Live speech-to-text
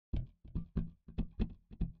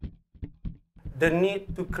the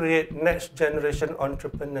need to create next generation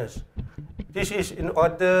entrepreneurs. This is in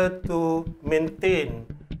order to maintain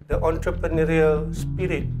the entrepreneurial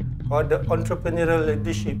spirit or the entrepreneurial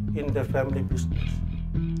leadership in the family business.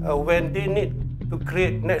 When they need to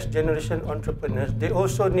create next generation entrepreneurs, they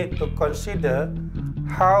also need to consider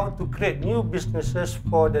how to create new businesses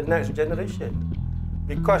for the next generation.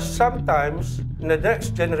 Because sometimes the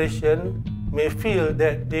next generation may feel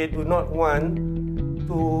that they do not want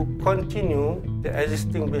to continue the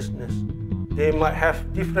existing business. They might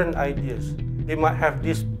have different ideas. They might have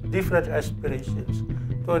these different aspirations.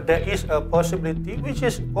 So there is a possibility, which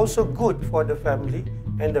is also good for the family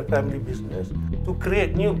and the family business, to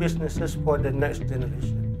create new businesses for the next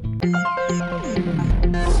generation.